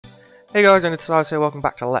Hey guys, and it's Silas here, welcome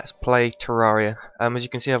back to Let's Play Terraria. As you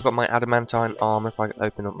can see, I've got my adamantine armor. If I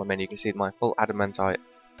open up my menu, you can see my full adamantine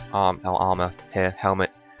armor here, helmet,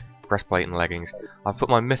 breastplate and leggings. I've put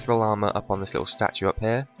my mithril armor up on this little statue up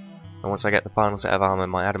here, and once I get the final set of armor,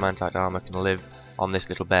 my adamantite armor can live on this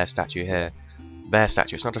little bear statue here. Bear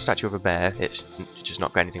statue, it's not a statue of a bear, it's just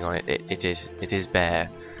not got anything on it, it is bear.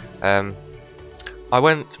 I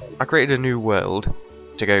created a new world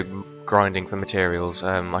to go grinding for materials.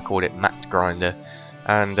 I called it Mapped Grinder,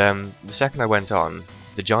 and the second I went on,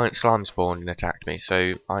 the giant slime spawned and attacked me,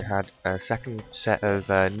 so I had a second set of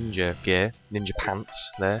ninja gear, ninja pants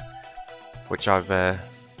there, which I've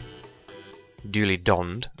duly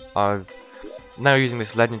donned. I'm now using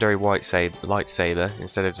this legendary lightsaber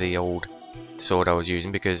instead of the old sword I was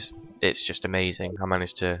using because it's just amazing. I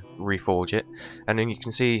managed to reforge it, and then you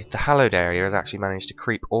can see the hallowed area has actually managed to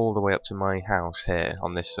creep all the way up to my house here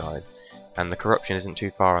on this side, and the corruption isn't too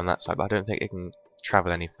far on that side, but I don't think it can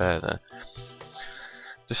travel any further.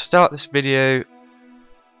 To start this video,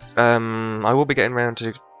 I will be getting around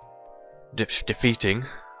to defeating,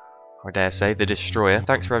 I dare say, the Destroyer.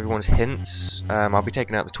 Thanks for everyone's hints. I'll be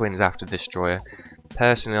taking out the twins after the Destroyer.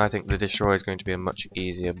 Personally, I think the Destroyer is going to be a much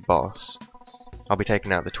easier boss. I'll be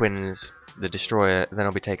taking out the twins, the Destroyer, then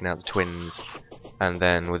I'll be taking out the twins, and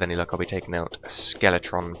then with any luck I'll be taking out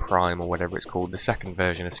Skeletron Prime or whatever it's called, the second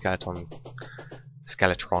version of Skeletron,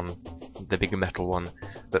 the big metal one.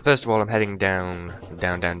 But first of all, I'm heading down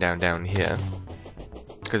here,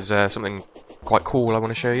 because something quite cool I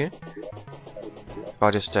want to show you. If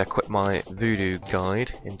I just equip my voodoo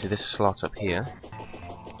guide into this slot up here,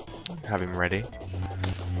 have him ready.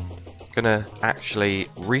 Gonna actually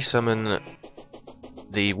resummon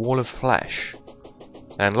the Wall of Flesh,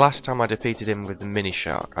 and last time I defeated him with the mini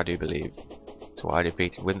shark, I do believe. That's what I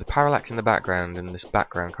defeated, with the parallax in the background and this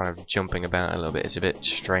background kind of jumping about a little bit. It's a bit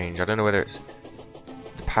strange. I don't know whether it's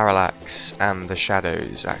the parallax and the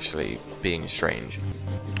shadows actually being strange.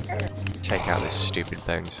 Take out this stupid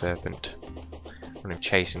bone serpent. Kind of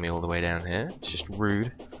chasing me all the way down here. It's just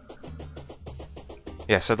rude.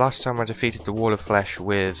 Yeah, so last time I defeated the Wall of Flesh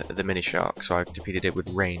with the mini shark, so I defeated it with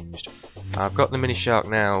ranged. I've got the mini shark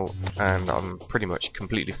now, and I'm pretty much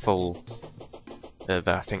completely full of,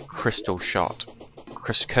 I think, crystal shot,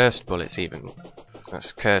 cursed bullets even.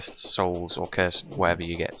 That's cursed souls or cursed whatever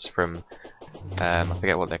you get from, I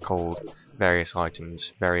forget what they're called, various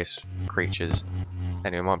items, various creatures.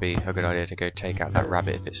 Anyway, it might be a good idea to go take out that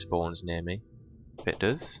rabbit if it spawns near me. If it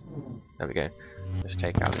does, there we go. Let's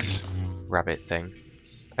take out this rabbit thing.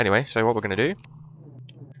 Anyway, so what we're going to do,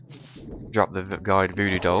 drop the guide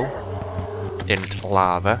voodoo doll into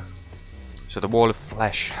lava. So the Wall of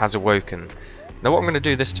Flesh has awoken. Now what I'm going to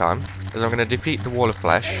do this time is I'm going to defeat the Wall of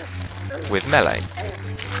Flesh with melee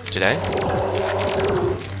today.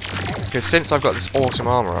 Because since I've got this awesome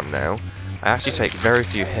armor on now, I actually take very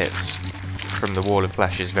few hits from the Wall of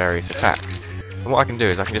Flesh's various attacks. And what I can do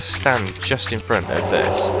is I can just stand just in front of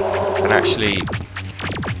this and actually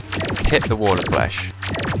hit the Wall of Flesh,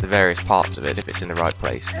 the various parts of it, if it's in the right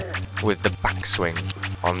place, with the backswing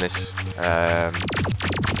on this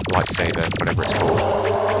lightsaber, whatever it's called.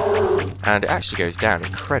 And it actually goes down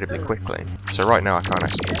incredibly quickly. So right now I can't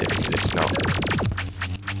actually hit it because it's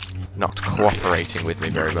not cooperating with me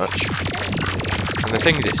very much. And the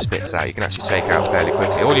things it spits out you can actually take out fairly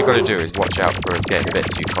quickly. All you've got to do is watch out for getting a bit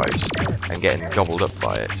too close and getting gobbled up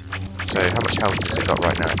by it. So how much health has it got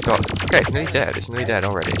right now? It's got... okay, it's nearly dead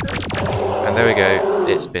already. And there we go,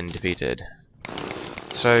 it's been defeated.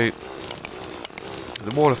 So,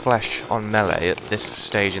 the Wall of Flesh on melee at this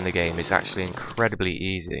stage in the game is actually incredibly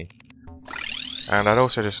easy. And I'd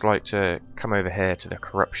also just like to come over here to the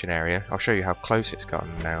corruption area. I'll show you how close it's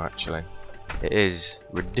gotten now actually. It is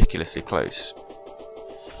ridiculously close.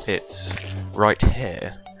 It's right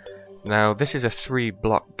here. Now this is a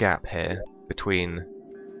 3-block gap here between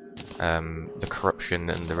the corruption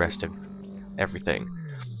and the rest of everything.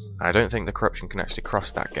 I don't think the corruption can actually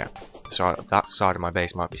cross that gap, so that side of my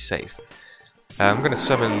base might be safe. I'm going to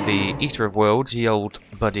summon the Eater of Worlds, ye old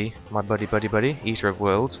buddy, my buddy, Eater of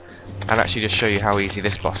Worlds, and actually just show you how easy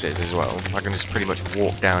this boss is as well. I can just pretty much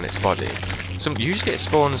walk down its body. Usually it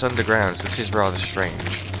spawns underground, so this is rather strange.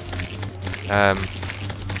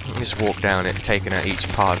 Just walk down it, taking out each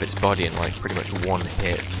part of its body in like pretty much one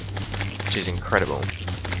hit, which is incredible.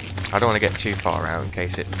 I don't want to get too far out in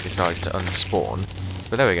case it decides to unspawn.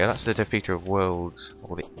 But there we go, that's the Defeater of Worlds,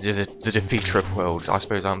 or the Defeater of Worlds. I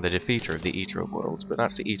suppose I'm the defeater of the Eater of Worlds, but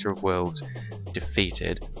that's the Eater of Worlds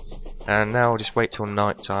defeated. And now I'll just wait till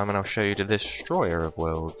night time and I'll show you the Destroyer of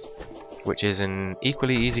Worlds, which is an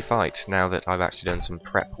equally easy fight now that I've actually done some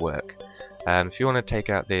prep work. If you want to take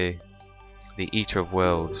out the the Eater of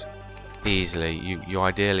Worlds easily, you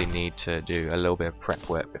ideally need to do a little bit of prep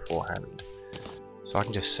work beforehand. So I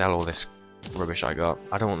can just sell all this rubbish I got.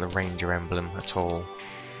 I don't want the Ranger emblem at all.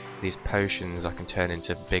 These potions I can turn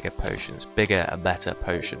into bigger potions, bigger and better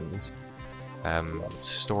potions.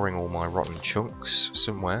 Storing all my rotten chunks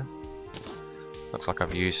somewhere. Looks like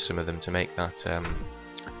I've used some of them to make that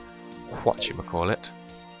whatchamacallit.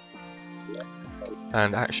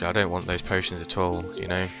 And actually I don't want those potions at all, you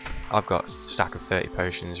know. I've got a stack of 30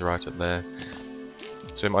 potions right up there.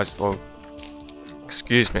 So it might as well...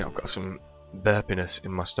 Excuse me, I've got some burpiness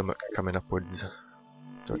in my stomach coming upwards.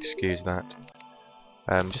 So excuse that.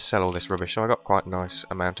 Just sell all this rubbish. So I got quite a nice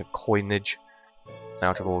amount of coinage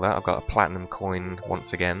out of all that. I've got a platinum coin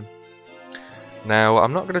once again. Now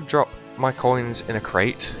I'm not going to drop my coins in a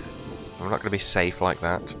crate. I'm not going to be safe like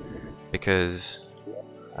that because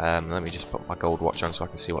let me just put my gold watch on so I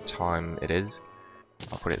can see what time it is.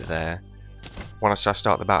 I'll put it there. Once I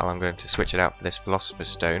start the battle, I'm going to switch it out for this Philosopher's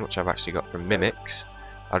Stone, which I've actually got from Mimics.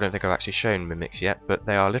 I don't think I've actually shown Mimics yet, but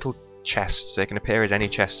they are little chests. They can appear as any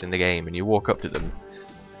chest in the game, and you walk up to them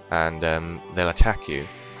and they'll attack you.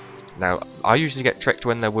 Now, I usually get tricked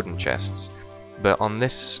when they're wooden chests, but on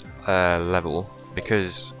this level,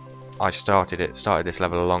 because I started this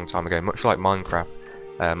level a long time ago, much like Minecraft,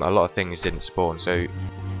 a lot of things didn't spawn, so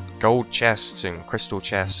gold chests and crystal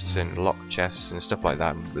chests and lock chests and stuff like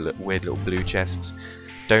that, weird little blue chests,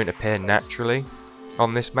 don't appear naturally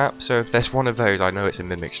on this map. So if there's one of those, I know it's a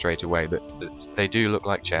Mimic straight away, but they do look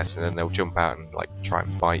like chests, and then they'll jump out and like try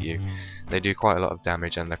and bite you. They do quite a lot of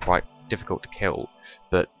damage and they're quite difficult to kill,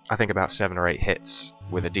 but I think about 7 or 8 hits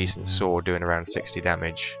with a decent sword doing around 60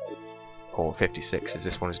 damage, or 56 as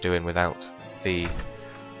this one's doing without the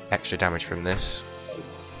extra damage from this,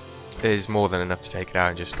 is more than enough to take it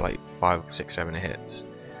out in just like 5, 6, 7 hits.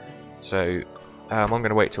 So I'm going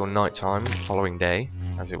to wait till night time, following day,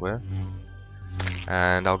 as it were,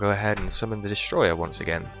 and I'll go ahead and summon the Destroyer once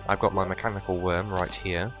again. I've got my Mechanical Worm right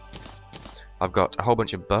here. I've got a whole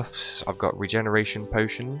bunch of buffs. I've got Regeneration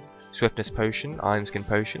Potion, Swiftness Potion, Iron Skin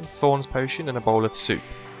Potion, Thorns Potion, and a bowl of soup.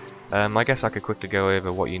 I guess I could quickly go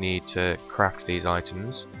over what you need to craft these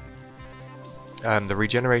items. The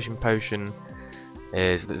Regeneration Potion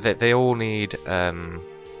is they all need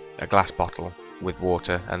a glass bottle with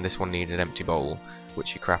water, and this one needs an empty bowl,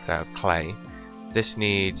 which you craft out of clay. This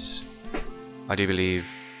needs, I do believe,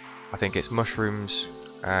 I think it's mushrooms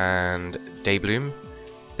and daybloom.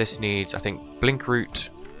 This needs, I think, blink root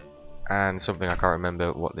and something I can't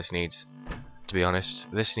remember what this needs, to be honest.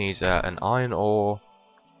 This needs an iron ore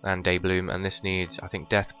and daybloom, and this needs, I think,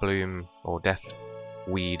 death bloom or death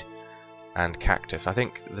weed and cactus. I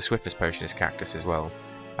think the swiftness potion is cactus as well.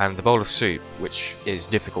 And the bowl of soup, which is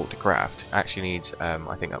difficult to craft, actually needs,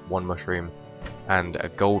 I think, 1 mushroom and a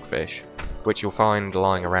goldfish, which you'll find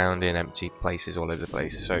lying around in empty places all over the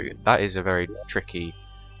place. So that is a very tricky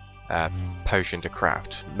potion to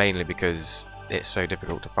craft, mainly because it's so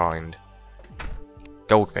difficult to find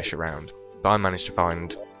goldfish around. But I managed to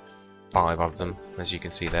find 5 of them, as you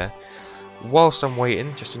can see there. Whilst I'm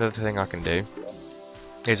waiting, just another thing I can do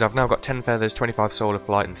is I've now got 10 feathers, 25 soul of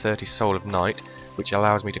flight and 30 soul of night, which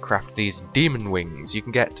allows me to craft these demon wings. You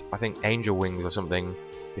can get, I think, angel wings or something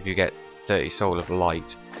if you get 30 soul of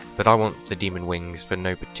light, but I want the demon wings for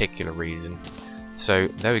no particular reason. So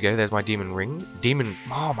there we go, there's my demon rings.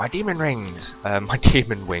 My demon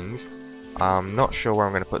wings. I'm not sure where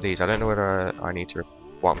I'm going to put these. I don't know whether I need to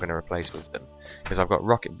what I'm going to replace with them, because I've got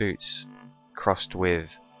rocket boots crossed with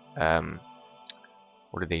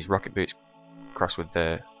what are these? Rocket boots crossed with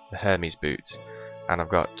the Hermes boots, and I've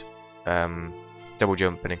got double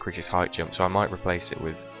jump and increases height jump, so I might replace it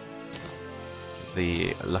with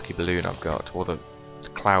the lucky balloon I've got, or the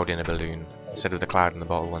cloud in a balloon, instead of the cloud in the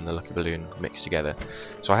bottle and the lucky balloon mixed together.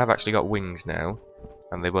 So I have actually got wings now,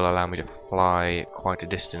 and they will allow me to fly quite a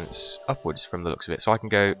distance upwards from the looks of it. So I can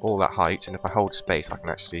go all that height, and if I hold space I can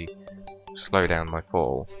actually slow down my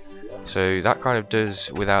fall. So that kind of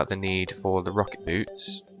does without the need for the rocket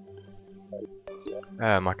boots.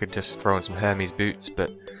 I could just throw on some Hermes boots,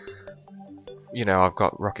 but you know, I've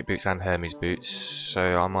got rocket boots and Hermes boots, so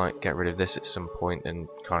I might get rid of this at some point and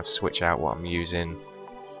kind of switch out what I'm using.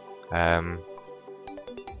 I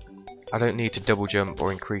don't need to double jump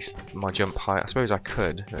or increase my jump height. I suppose I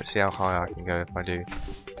could. Let's see how high I can go if I do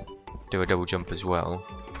a double jump as well.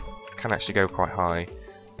 I can actually go quite high,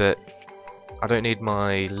 but I don't need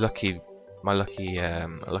my lucky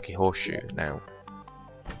horseshoe now.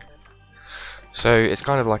 So it's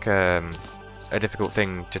kind of like a difficult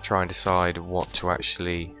thing to try and decide what to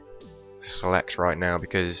actually select right now,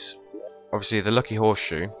 because obviously the lucky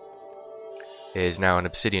horseshoe is now an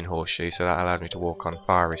obsidian horseshoe, so that allows me to walk on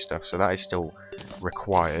fiery stuff, so that is still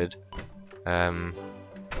required.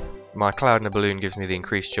 My cloud in a balloon gives me the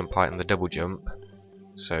increased jump height and the double jump,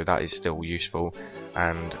 so that is still useful.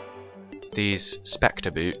 And these Spectre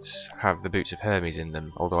boots have the boots of Hermes in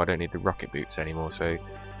them, although I don't need the rocket boots anymore, so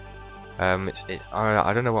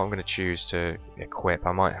I don't know what I'm going to choose to equip.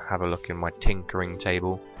 I might have a look in my tinkering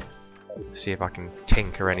table, see if I can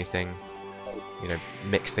tinker anything, you know,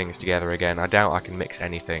 mix things together again. I doubt I can mix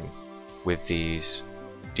anything with these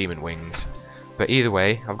demon wings. But either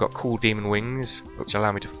way, I've got cool demon wings, which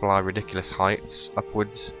allow me to fly ridiculous heights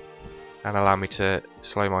upwards, and allow me to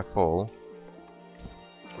slow my fall,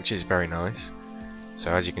 which is very nice.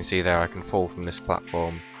 So as you can see there, I can fall from this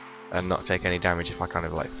platform and not take any damage if I kind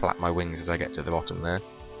of like flap my wings as I get to the bottom there.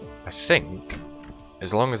 I think,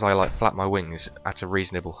 as long as I like flap my wings at a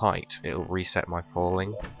reasonable height, it'll reset my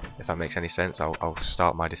falling. If that makes any sense, I'll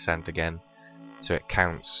start my descent again, so it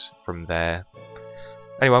counts from there.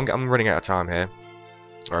 Anyway, I'm running out of time here,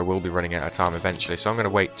 or I will be running out of time eventually, so I'm going to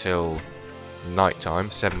wait till night time,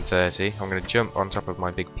 7:30. I'm going to jump on top of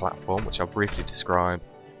my big platform, which I'll briefly describe,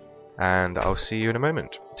 and I'll see you in a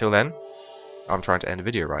moment. Till then, I'm trying to end a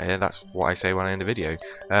video right here. That's what I say when I end a video.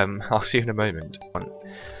 I'll see you in a moment.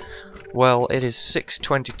 Well, it is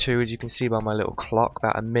 6:22, as you can see by my little clock,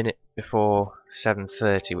 about a minute before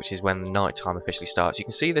 7:30, which is when the night time officially starts. You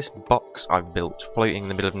can see this box I've built floating in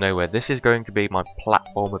the middle of nowhere. This is going to be my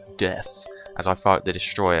platform of death as I fight the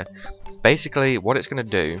destroyer. Basically, what it's going to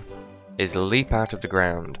do is leap out of the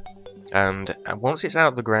ground, and once it's out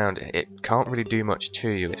of the ground, it can't really do much to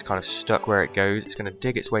you. It's kind of stuck where it goes. It's going to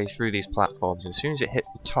dig its way through these platforms, and as soon as it hits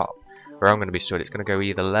the top, where I'm going to be stood, it's going to go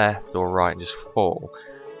either left or right and just fall.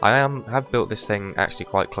 I have built this thing actually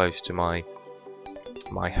quite close to my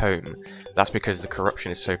home. That's because the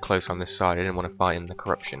corruption is so close on this side. I didn't want to fight in the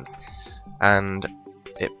corruption, and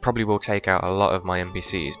it probably will take out a lot of my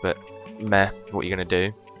NPCs, but meh, what are you going to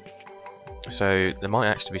do? So there might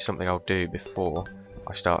actually be something I'll do before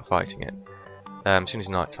I start fighting it. As soon as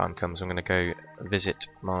night time comes, I'm going to go visit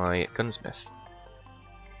my gunsmith.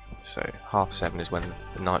 So 7:30 is when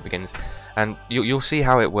the night begins, and you'll see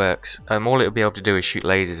how it works. All it'll be able to do is shoot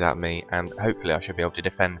lasers at me, and hopefully I should be able to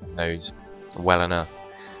defend from those well enough.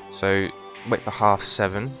 So wait for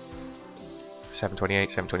 7:30,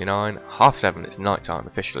 7:28, 7:29, 7:30. It's night time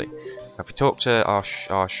officially. Now, if we talk to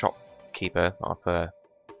our shopkeeper,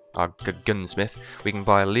 our gunsmith, we can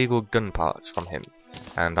buy illegal gun parts from him,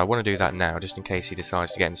 and I want to do that now, just in case he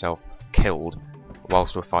decides to get himself killed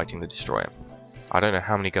whilst we're fighting the destroyer. I don't know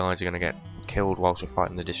how many guys are going to get killed whilst we're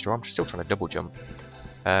fighting the destroyer. I'm still trying to double jump.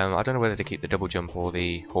 I don't know whether to keep the double jump or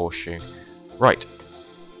the horseshoe. Right,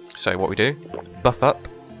 so what we do, buff up.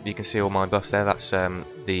 You can see all my buffs there. That's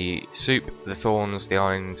the soup, the thorns, the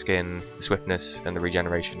iron skin, the swiftness, and the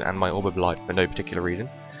regeneration, and my orb of light for no particular reason.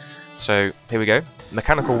 So here we go.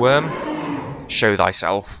 Mechanical worm, show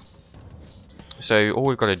thyself. So all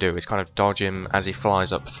we've got to do is kind of dodge him as he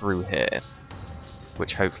flies up through here,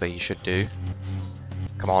 which hopefully you should do.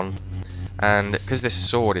 Come on. And because this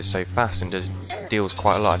sword is so fast and deals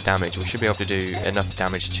quite a lot of damage, we should be able to do enough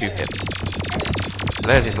damage to him. So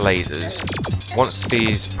there's his lasers. Once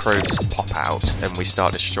these probes pop out and we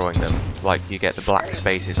start destroying them, like you get the black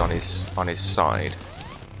spaces on his side,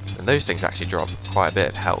 and those things actually drop quite a bit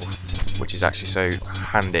of health, which is actually so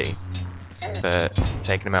handy for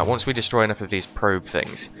taking them out. Once we destroy enough of these probe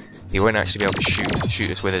things, he won't actually be able to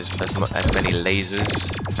shoot us with as many lasers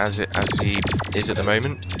as he is at the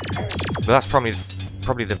moment. But that's probably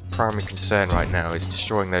the primary concern right now, is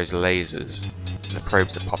destroying those lasers, the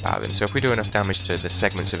probes that pop out of him. So if we do enough damage to the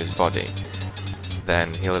segments of his body,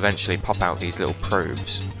 then he'll eventually pop out these little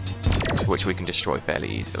probes, which we can destroy fairly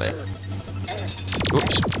easily.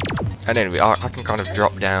 Oops. And anyway, I can kind of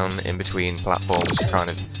drop down in between platforms to kind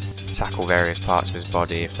of tackle various parts of his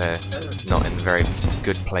body if they're not in very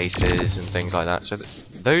good places and things like that. So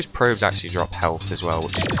those probes actually drop health as well,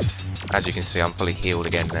 which, as you can see, I'm fully healed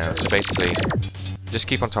again now. So basically, just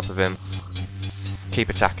keep on top of him, keep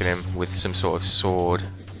attacking him with some sort of sword.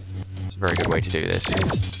 It's a very good way to do this.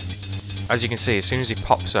 As you can see, as soon as he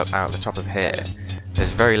pops up out of the top of here,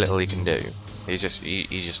 there's very little he can do. You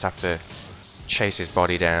just have to chase his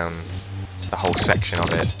body down, the whole section of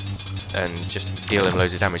it, and just deal him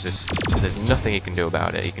loads of damage. There's nothing he can do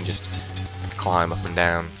about it. He can just climb up and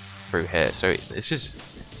down through here. So this just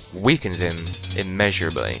weakens him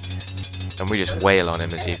immeasurably, and we just wail on him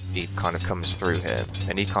as he kind of comes through here,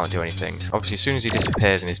 and he can't do anything. So obviously, as soon as he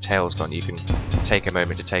disappears and his tail's gone, you can take a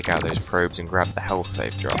moment to take out those probes and grab the health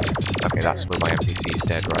they've dropped. Okay, that's where my NPC's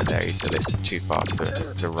dead right there. He's a bit too far to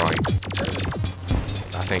the right.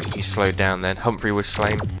 think he's slowed down then. Humphrey was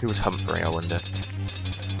slain. Who was Humphrey, I wonder?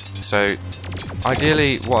 So,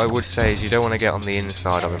 ideally, what I would say is you don't want to get on the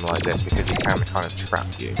inside of him like this, because he can kind of trap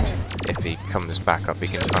you. If he comes back up, he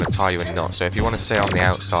can kind of tie you in knots. So if you want to stay on the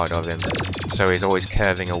outside of him, so he's always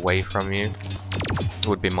curving away from you,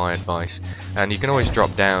 would be my advice. And you can always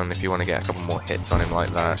drop down if you want to get a couple more hits on him like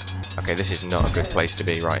that. Okay, this is not a good place to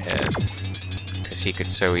be right here, because he could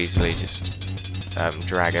so easily just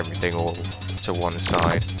drag everything all to one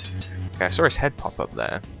side. Okay, I saw his head pop up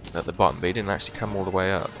there at the bottom, but he didn't actually come all the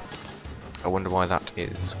way up. I wonder why that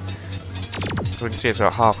is. We can see it's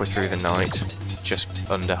about halfway through the night, just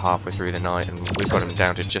under halfway through the night, and we've got him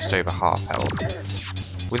down to just over half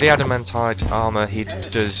health. With the adamantite armor, he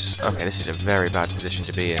does... Okay, this is a very bad position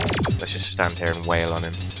to be in. Let's just stand here and wail on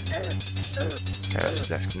him. Okay,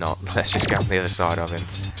 let's not. Let's just get on the other side of him.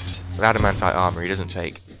 With adamantite armor, he doesn't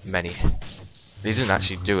take many... He doesn't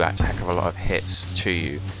actually do a heck of a lot of hits to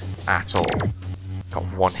you at all. Got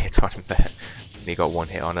one hit on him there. And he got one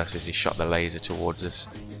hit on us as he shot the laser towards us.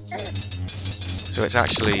 So it's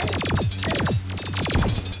actually...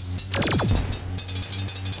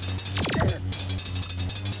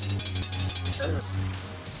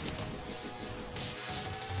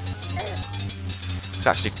 It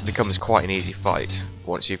actually becomes quite an easy fight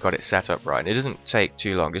once you've got it set up right. And it doesn't take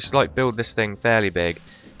too long. Just like build this thing fairly big,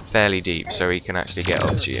 fairly deep, so he can actually get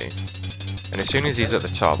up to you. And as soon as he's at the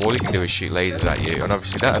top, all he can do is shoot lasers at you, and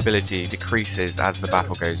obviously that ability decreases as the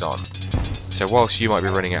battle goes on. So whilst you might be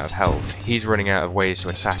running out of health, he's running out of ways to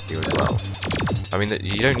attack you as well. I mean,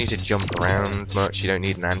 you don't need to jump around much, you don't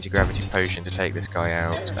need an anti-gravity potion to take this guy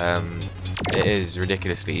out. It is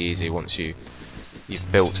ridiculously easy once you've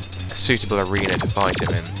built a suitable arena to fight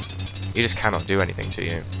him in. He just cannot do anything to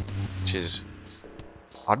you, which is...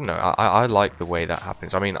 I don't know, I like the way that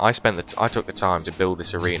happens. I mean, I took the time to build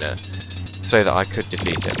this arena so that I could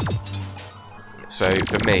defeat him. So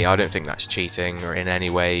for me, I don't think that's cheating or in any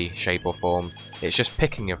way, shape or form. It's just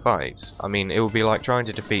picking your fights. I mean, it would be like trying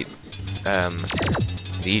to defeat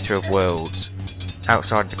the Eater of Worlds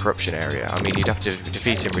outside the corruption area. I mean, you'd have to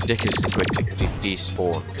defeat him ridiculously quickly because he'd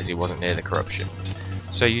despawn because he wasn't near the corruption.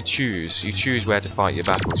 So you choose where to fight your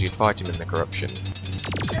battles. You'd fight him in the corruption,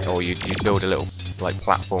 or you'd build a little like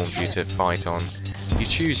platform for you to fight on. You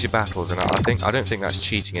choose your battles, and I don't think that's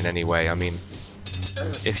cheating in any way. I mean,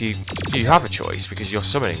 if you have a choice because you're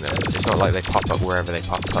summoning them. It's not like they pop up wherever they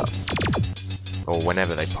pop up, or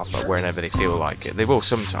whenever they pop up, whenever they feel like it. They will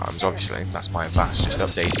sometimes, obviously. That's my advice, just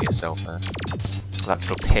updating itself there. That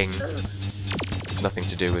little ping, nothing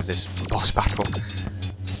to do with this boss battle.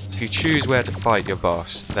 If you choose where to fight your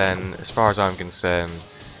boss, then as far as I'm concerned,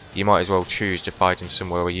 you might as well choose to fight him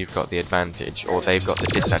somewhere where you've got the advantage, or they've got the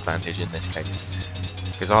disadvantage in this case.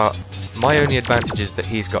 Because my only advantage is that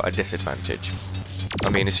he's got a disadvantage. I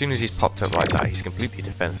mean, as soon as he's popped up like that, he's completely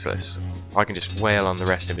defenseless. I can just wail on the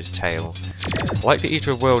rest of his tail. Like the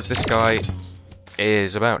Eater of Worlds, this guy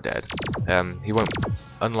is about dead. He won't,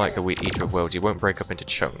 unlike the Eater of Worlds, he won't break up into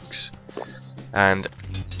chunks. And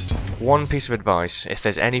one piece of advice, if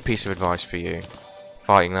there's any piece of advice for you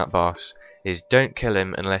fighting that boss, is don't kill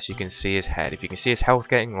him unless you can see his head. If you can see his health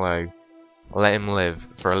getting low, let him live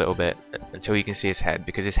for a little bit until you can see his head,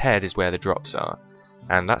 because his head is where the drops are.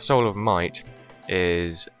 And that Soul of Might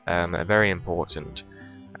is very important,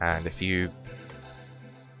 and if you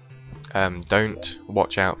don't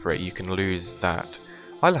watch out for it, you can lose that.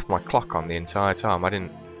 I left my clock on the entire time. I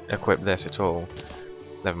didn't equip this at all.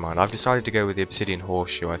 Never mind, I've decided to go with the Obsidian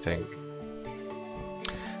Horseshoe, I think.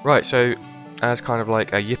 Right, so as kind of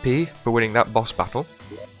like a yippee for winning that boss battle,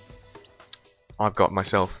 I've got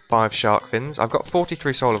myself 5 shark fins. I've got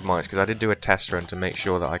 43 Soul of Mites because I did do a test run to make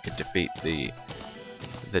sure that I could defeat the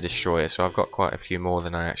destroyer, so I've got quite a few more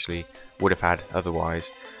than I actually would have had otherwise.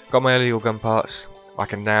 Got my illegal gun parts. I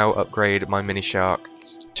can now upgrade my mini shark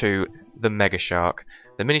to the mega shark.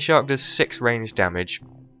 The mini shark does 6 range damage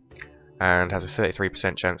and has a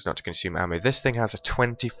 33% chance not to consume ammo. This thing has a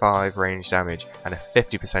 25 range damage and a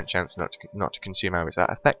 50% chance not to consume ammo. So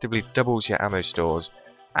that effectively doubles your ammo stores,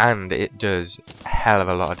 and it does a hell of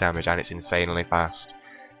a lot of damage, and it's insanely fast.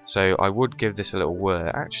 So I would give this a little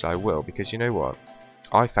whirl. Actually, I will, because you know what?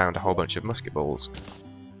 I found a whole bunch of musket balls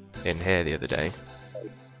in here the other day.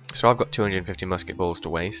 So I've got 250 musket balls to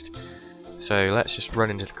waste. So let's just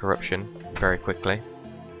run into the corruption very quickly.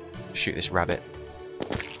 Shoot this rabbit.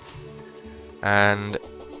 And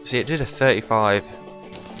see, it did a 35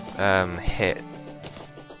 hit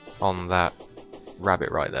on that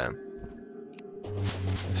rabbit right there.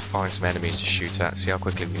 Let's find some enemies to shoot at, see how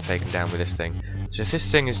quickly we can take them down with this thing. So if this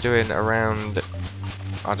thing is doing around,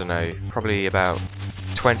 I don't know, probably about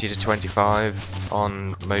 20 to 25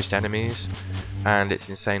 on most enemies, and it's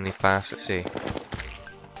insanely fast. Let's see.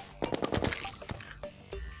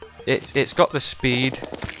 It's got the speed,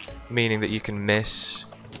 meaning that you can miss,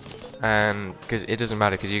 and because it doesn't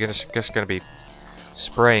matter, because you're just going to be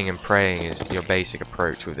spraying and praying is your basic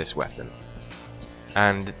approach with this weapon,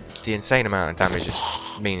 and the insane amount of damage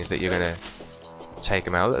just means that you're going to take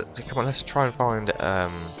them out. Come on, let's try and find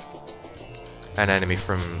an enemy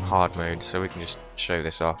from hard mode so we can just show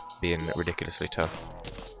this off being ridiculously tough.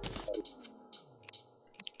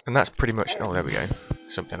 And that's pretty much, oh there we go,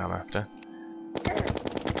 something I'm after.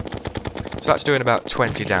 So that's doing about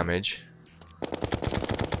 20 damage,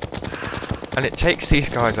 and it takes these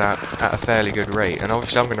guys out at a fairly good rate, and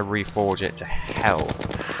obviously I'm going to reforge it to hell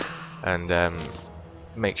and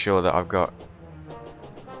make sure that I've got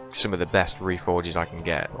some of the best reforges I can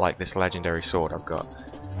get, like this legendary sword I've got,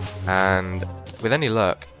 and with any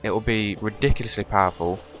luck it will be ridiculously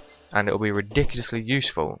powerful and it will be ridiculously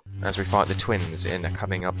useful as we fight the twins in a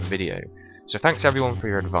coming up video. So thanks everyone for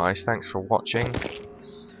your advice, thanks for watching.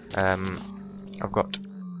 I've got,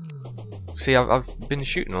 see, I've been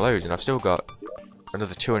shooting loads and I've still got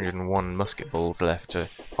another 201 musket balls left to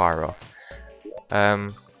fire off.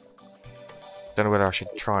 Don't know whether I should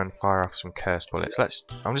try and fire off some cursed bullets.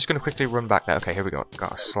 I'm just going to quickly run back there. Okay, here we go.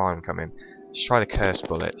 Got a slime coming. Let's try the cursed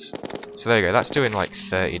bullets. So there you go. That's doing like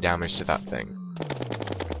 30 damage to that thing.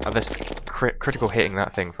 And this critical hitting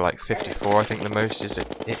that thing for like 54. I think the most is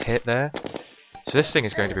it hit there. So this thing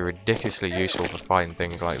is going to be ridiculously useful for fighting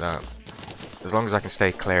things like that. As long as I can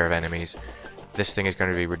stay clear of enemies, this thing is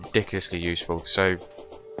going to be ridiculously useful. So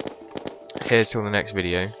here's till the next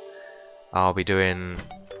video. I'll be doing,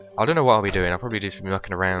 I don't know what I'll be doing. I'll probably just be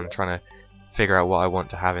mucking around trying to figure out what I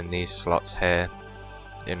want to have in these slots here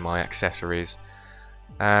in my accessories.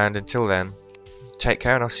 And until then, take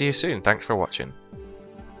care and I'll see you soon. Thanks for watching.